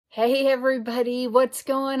Hey everybody, what's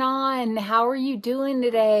going on? How are you doing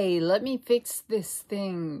today? Let me fix this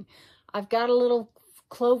thing. I've got a little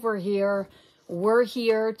Clover here. We're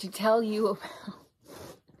here to tell you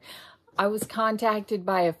I was contacted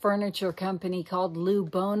by a furniture company called Lue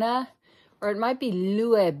Bona, or it might be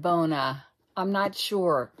Lue Bona. I'm not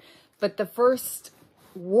sure. But the first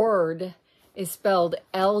word is spelled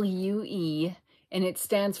L-U-E, and it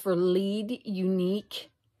stands for Lead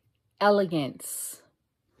Unique Elegance.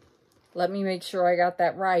 Let me make sure I got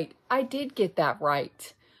that right. I did get that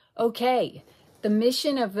right. Okay, the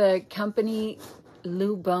mission of the company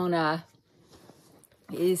Lue Bona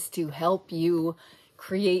is to help you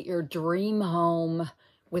create your dream home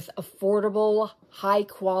with affordable, high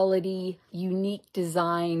quality, unique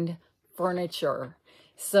designed furniture.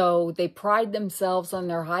 So they pride themselves on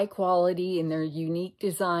their high quality and their unique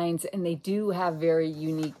designs, and they do have very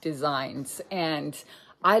unique designs. And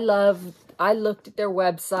I looked at their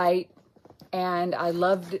website and I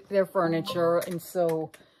loved their furniture, and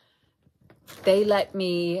so they let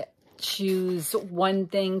me choose one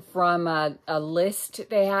thing from a list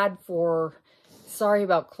they had for, sorry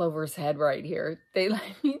about Clover's head right here. They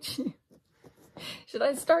let me choose. Should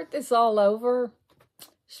I start this all over?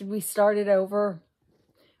 Should we start it over?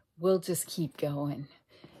 We'll just keep going.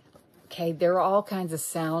 Okay, there are all kinds of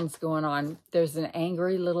sounds going on. There's an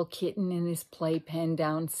angry little kitten in his playpen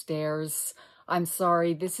downstairs. I'm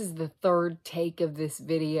sorry, this is the third take of this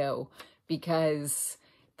video because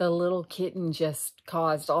the little kitten just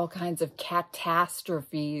caused all kinds of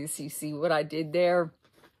catastrophes. You see what I did there?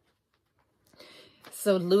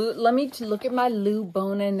 So let me look at my Lue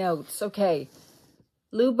Bona notes. Okay,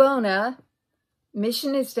 Lue Bona,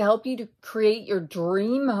 mission is to help you to create your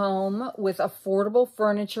dream home with affordable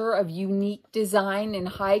furniture of unique design and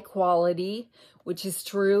high quality, which is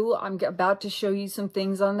true. I'm about to show you some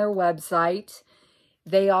things on their website.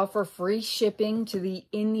 They offer free shipping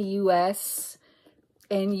in the U.S.,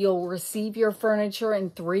 and you'll receive your furniture in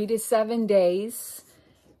 3 to 7 days.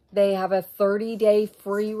 They have a 30-day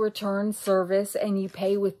free return service, and you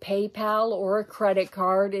pay with PayPal or a credit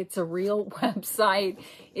card. It's a real website.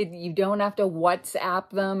 You don't have to WhatsApp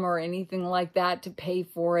them or anything like that to pay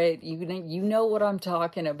for it. You know what I'm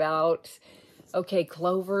talking about. Okay,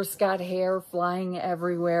 Clover's got hair flying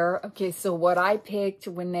everywhere. Okay, so what I picked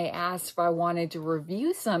when they asked if I wanted to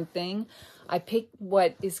review something, I picked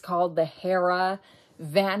what is called the Heyyy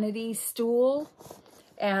vanity stool.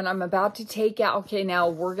 And I'm about to take out, okay, now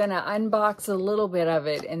we're going to unbox a little bit of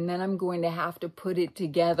it, and then I'm going to have to put it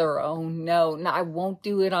together. Oh, no, I won't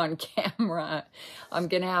do it on camera. I'm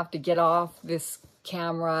going to have to get off this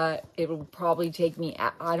camera. It'll probably take me,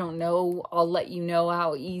 I don't know. I'll let you know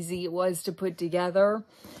how easy it was to put together.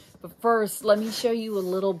 But first, let me show you a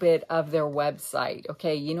little bit of their website.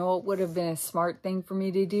 Okay, you know what would have been a smart thing for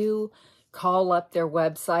me to do? Call up their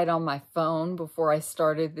website on my phone before I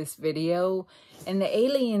started this video. And the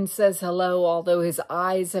alien says hello, although his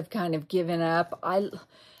eyes have kind of given up.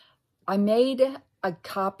 I made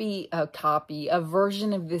a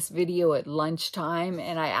version of this video at lunchtime,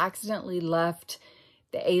 and I accidentally left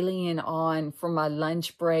the alien on from my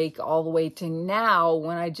lunch break all the way to now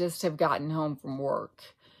when I just have gotten home from work.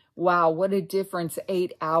 Wow, what a difference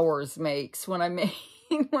 8 hours makes. When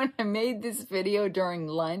I made this video during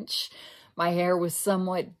lunch, my hair was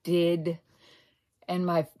somewhat did, and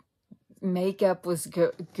my makeup was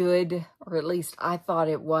good, or at least I thought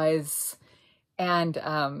it was. And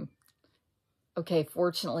okay,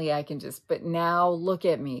 fortunately I can just, but now look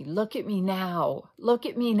at me now.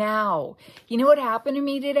 You know what happened to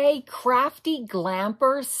me today? Crafty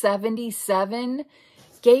Glamper 77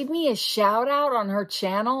 gave me a shout out on her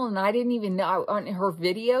channel, and I didn't even know, on her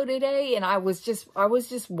video today. And I was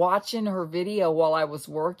just watching her video while I was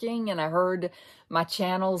working, and I heard my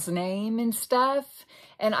channel's name and stuff.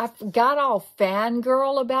 And I got all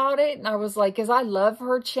fangirl about it. And I was like, because I love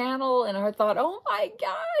her channel. And I thought, oh my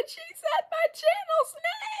God, she said my channel's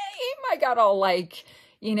name. I got all like,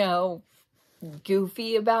 you know,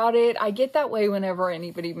 goofy about it. I get that way whenever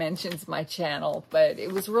anybody mentions my channel. But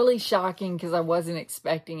it was really shocking because I wasn't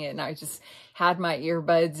expecting it. And I just had my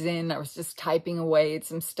earbuds in. I was just typing away at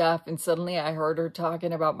some stuff. And suddenly I heard her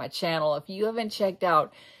talking about my channel. If you haven't checked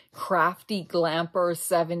out Crafty Glamper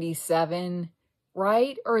 77,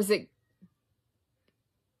 right? Or is it?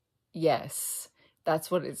 Yes,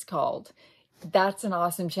 that's what it's called. That's an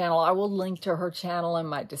awesome channel. I will link to her channel in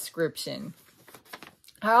my description.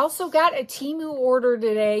 I also got a Temu order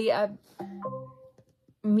today, a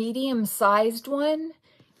medium-sized one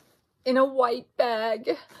in a white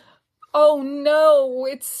bag. Oh no,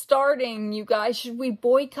 it's starting, you guys. Should we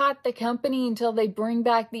boycott the company until they bring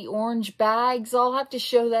back the orange bags? I'll have to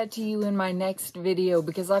show that to you in my next video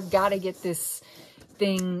because I've got to get this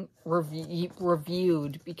thing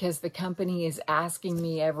reviewed because the company is asking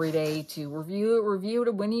me every day to review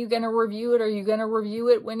it. When are you going to review it? Are you going to review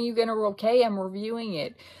it? When are you going to? Okay, I'm reviewing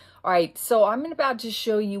it. All right, so I'm about to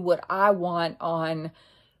show you what I want on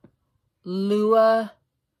Lue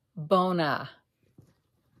Bona.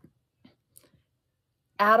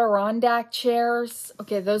 Adirondack chairs.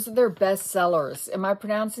 Okay, those are their best sellers. Am I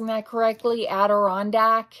pronouncing that correctly?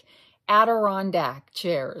 Adirondack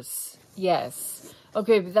chairs. Yes.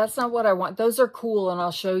 Okay, but that's not what I want. Those are cool, and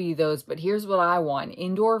I'll show you those. But here's what I want.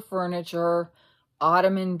 Indoor furniture,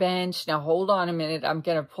 ottoman bench. Now, hold on a minute. I'm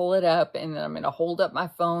going to pull it up, and then I'm going to hold up my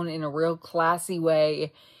phone in a real classy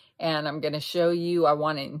way. And I'm going to show you. I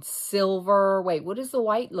want it in silver. Wait, what does the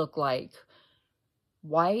white look like?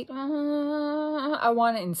 White? I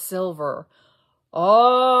want it in silver.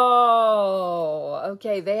 Oh,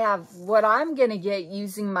 okay. They have what I'm going to get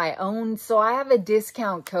using my own. So I have a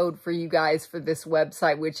discount code for you guys for this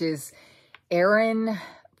website, which is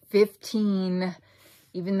Erin15.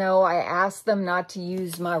 Even though I asked them not to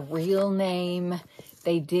use my real name,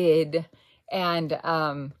 they did. And,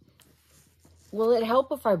 will it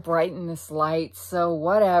help if I brighten this light? So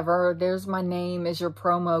whatever. There's my name as your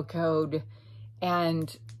promo code.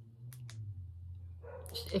 And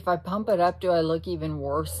if I pump it up, do I look even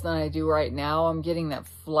worse than I do right now? I'm getting that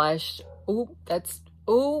flesh. Ooh, that's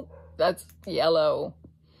yellow.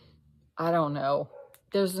 I don't know.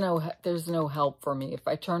 There's no help for me. If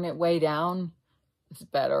I turn it way down, it's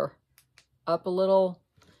better. Up a little.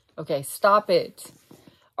 Okay, stop it.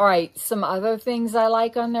 All right, some other things I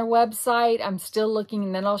like on their website. I'm still looking,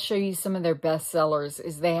 and then I'll show you some of their best sellers.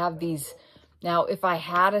 Is they have these. Now, if I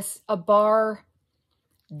had a bar,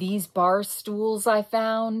 these bar stools I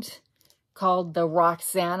found called the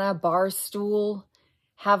Roxana bar stool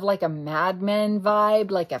have like a Mad Men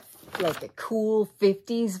vibe, like a cool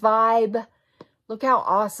 50s vibe. Look how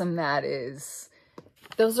awesome that is.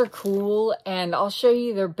 Those are cool, and I'll show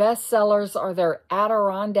you their best sellers are their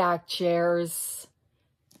Adirondack chairs.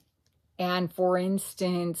 And for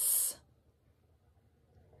instance,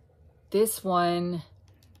 this one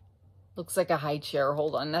looks like a high chair.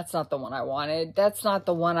 Hold on. That's not the one I wanted. That's not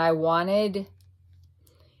the one I wanted.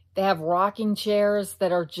 They have rocking chairs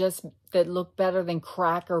that are that look better than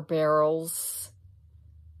Cracker Barrels.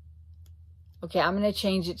 Okay, I'm going to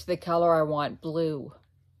change it to the color I want, blue.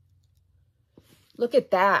 Look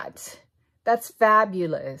at that. That's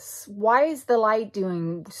fabulous. Why is the light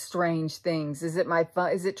doing strange things? Is it my phone?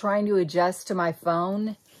 Is it trying to adjust to my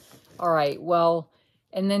phone? All right, well,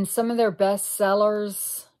 and then some of their best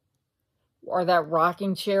sellers or that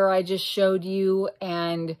rocking chair I just showed you,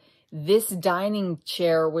 and this dining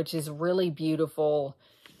chair, which is really beautiful,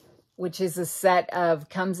 which is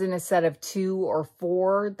comes in a set of 2 or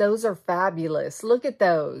 4. Those are fabulous. Look at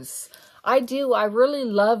those. I really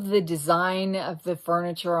love the design of the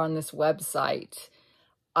furniture on this website.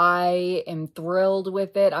 I am thrilled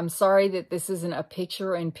with it. I'm sorry that this isn't a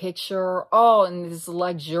picture-in-picture. Oh, and this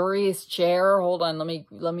luxurious chair. Hold on,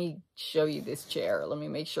 let me show you this chair. Let me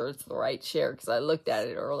make sure it's the right chair because I looked at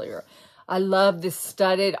it earlier. I love this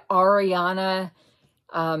studded Ariana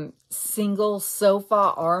single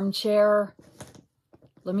sofa armchair.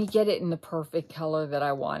 Let me get it in the perfect color that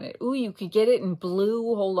I wanted. Ooh, you could get it in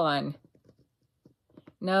blue. Hold on.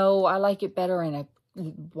 No, I like it better in a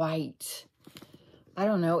white. I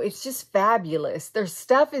don't know. It's just fabulous. Their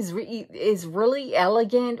stuff is really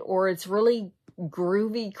elegant, or it's really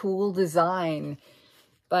groovy, cool design.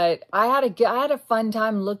 But I had a fun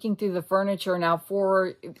time looking through the furniture. Now,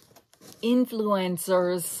 for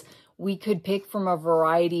influencers, we could pick from a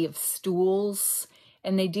variety of stools,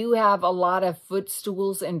 and they do have a lot of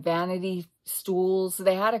footstools and vanity stools.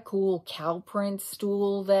 They had a cool cow print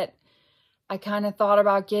stool that I kind of thought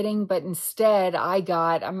about getting, but instead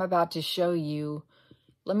I'm about to show you.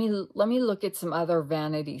 Let me look at some other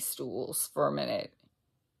vanity stools for a minute.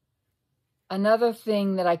 Another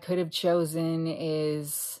thing that I could have chosen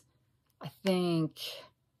is, I think,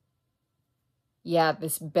 yeah,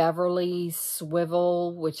 this Beverly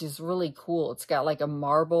swivel, which is really cool. It's got like a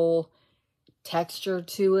marble texture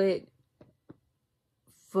to it.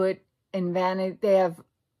 Foot and vanity, they have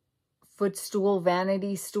footstool,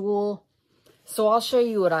 vanity stool. So I'll show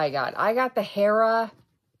you what I got. I got the Hera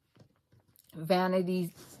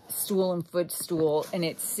vanity stool and footstool, and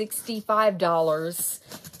it's $65.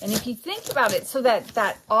 And if you think about it, so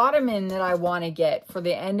that ottoman that I want to get for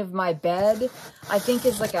the end of my bed, I think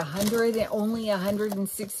is like only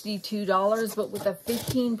 $162, but with a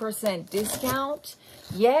 15% discount,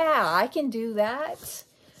 yeah, I can do that.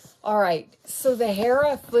 All right, so the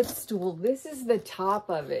Heyyy footstool, this is the top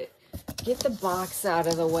of it. Get the box out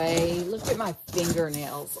of the way. Look at my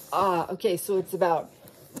fingernails. Okay, so it's about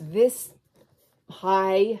this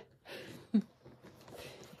high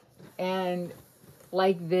and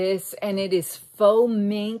like this, and it is faux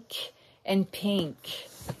mink and pink.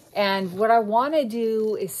 And what I want to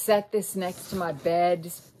do is set this next to my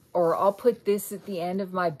bed, or I'll put this at the end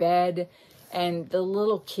of my bed, and the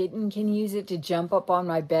little kitten can use it to jump up on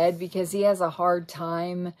my bed because he has a hard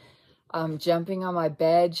time jumping on my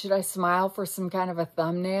bed. Should I smile for some kind of a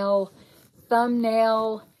thumbnail?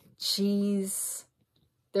 Thumbnail, cheese.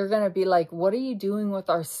 They're going to be like, what are you doing with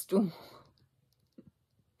our stool?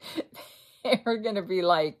 They're going to be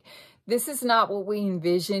like, this is not what we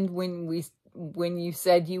envisioned when you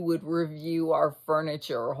said you would review our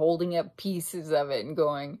furniture, holding up pieces of it and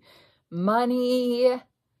going, money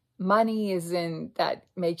is in that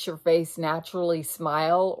makes your face naturally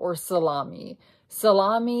smile, or salami.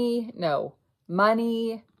 Salami, no.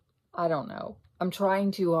 Money, I don't know. I'm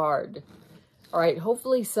trying too hard. All right,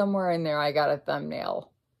 hopefully somewhere in there I got a thumbnail.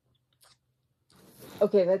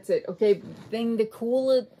 Okay, that's it. Okay, then the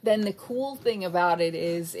cool thing about it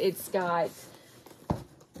is it's got,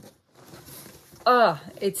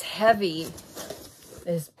 it's heavy.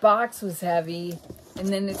 This box was heavy. And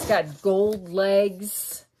then it's got gold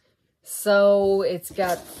legs. So it's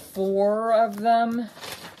got 4 of them.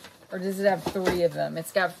 Or does it have 3 of them?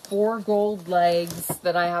 It's got 4 gold legs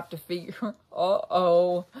that I have to figure,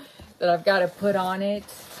 that I've got to put on it.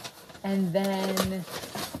 And then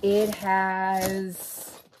it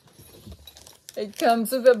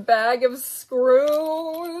comes with a bag of screws.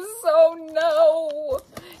 Oh no.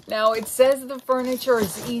 Now it says the furniture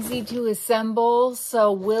is easy to assemble,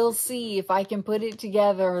 so we'll see if I can put it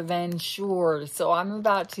together, then sure. So I'm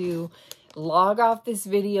about to log off this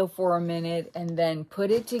video for a minute and then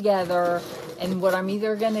put it together. And what I'm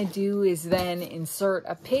either going to do is then insert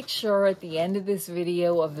a picture at the end of this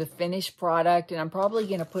video of the finished product. And I'm probably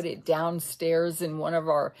going to put it downstairs in one of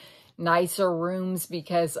our nicer rooms,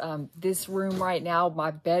 because this room right now,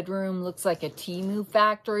 my bedroom, looks like a Temu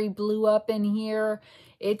factory blew up in here.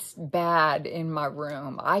 It's bad in my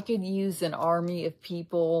room. I could use an army of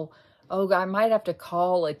people. Oh, I might have to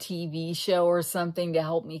call a TV show or something to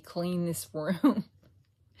help me clean this room.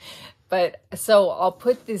 But so I'll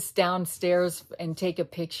put this downstairs and take a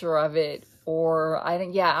picture of it. Or I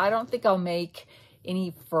don't think I'll make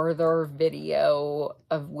any further video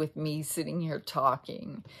with me sitting here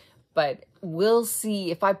talking. But we'll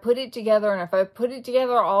see. If I put it together, and if I put it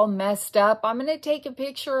together all messed up, I'm going to take a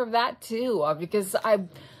picture of that too, because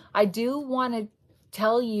I do want to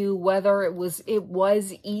tell you whether it was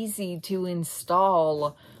easy to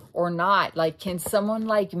install or not. Like, can someone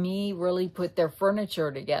like me really put their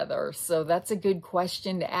furniture together? So that's a good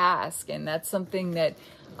question to ask, and that's something that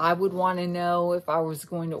I would want to know if I were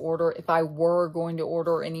going to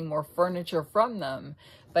order any more furniture from them.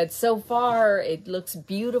 But so far, it looks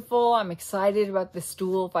beautiful. I'm excited about the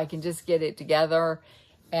stool if I can just get it together.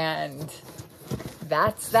 And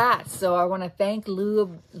that's that. So I want to thank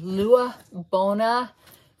Lue Bona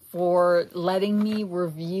for letting me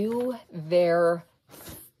review their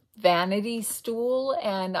vanity stool.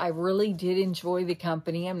 And I really did enjoy the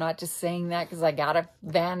company. I'm not just saying that because I got a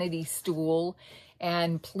vanity stool.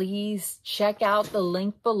 And please check out the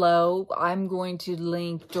link below. I'm going to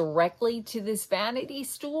link directly to this vanity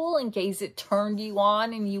stool in case it turned you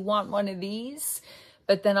on and you want one of these.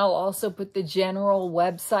 But then I'll also put the general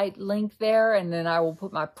website link there. And then I will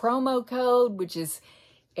put my promo code, which is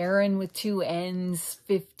Erin with 2 N's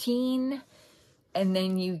 15. And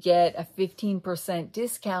then you get a 15%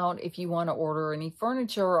 discount if you want to order any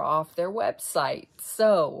furniture off their website.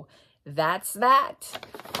 So that's that.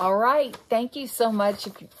 All right. Thank you so much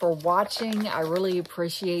for watching. I really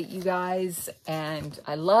appreciate you guys, and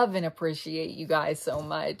I love and appreciate you guys so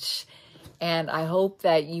much. And I hope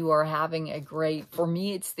that you are having a great, for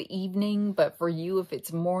me, it's the evening, but for you, if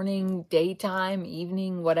it's morning, daytime,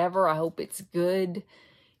 evening, whatever, I hope it's good.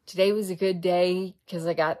 Today was a good day because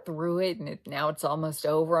I got through it, and now it's almost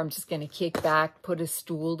over. I'm just going to kick back, put a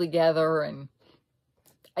stool together, and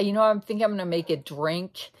I think I'm going to make a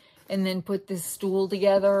drink and then put this stool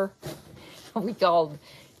together.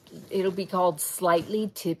 It'll be called Slightly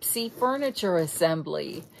Tipsy Furniture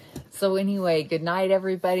Assembly. So anyway, good night,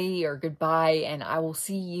 everybody, or goodbye, and I will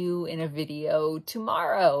see you in a video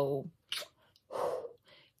tomorrow.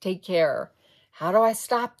 Take care. How do I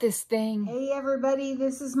stop this thing? Hey, everybody,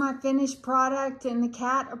 this is my finished product, and the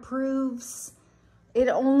cat approves. It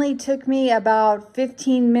only took me about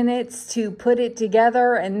 15 minutes to put it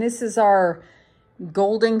together, and this is our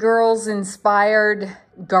Golden Girls inspired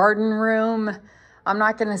garden room. I'm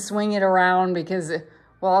not going to swing it around because,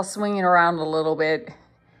 well, I'll swing it around a little bit.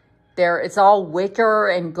 It's all wicker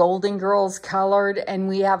and Golden Girls colored, and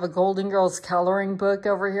we have a Golden Girls coloring book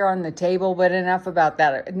over here on the table, but enough about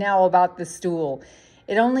that. Now about the stool.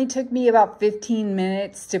 It only took me about 15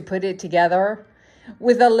 minutes to put it together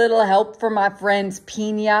with a little help from my friends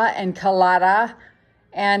Pina and Colada,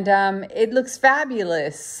 and it looks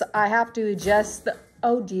fabulous. I have to adjust the,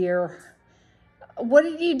 oh dear. What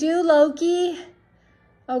did you do, Loki?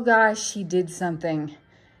 Oh gosh, he did something.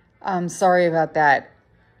 I'm sorry about that.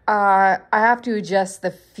 I have to adjust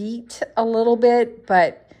the feet a little bit,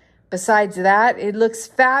 but besides that, it looks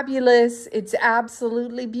fabulous. It's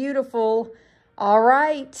absolutely beautiful. All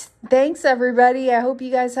right. Thanks, everybody. I hope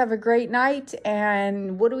you guys have a great night.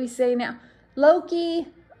 And what do we say now? Loki.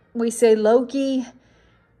 We say Loki.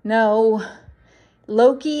 No.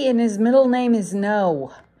 Loki, and his middle name is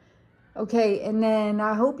No. Okay, and then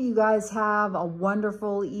I hope you guys have a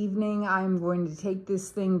wonderful evening. I'm going to take this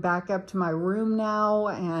thing back up to my room now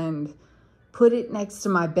and put it next to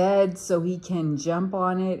my bed so he can jump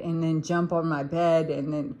on it and then jump on my bed.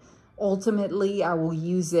 And then ultimately, I will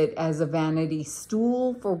use it as a vanity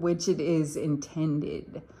stool for which it is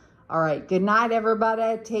intended. All right, good night,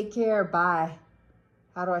 everybody. Take care. Bye.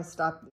 How do I stop?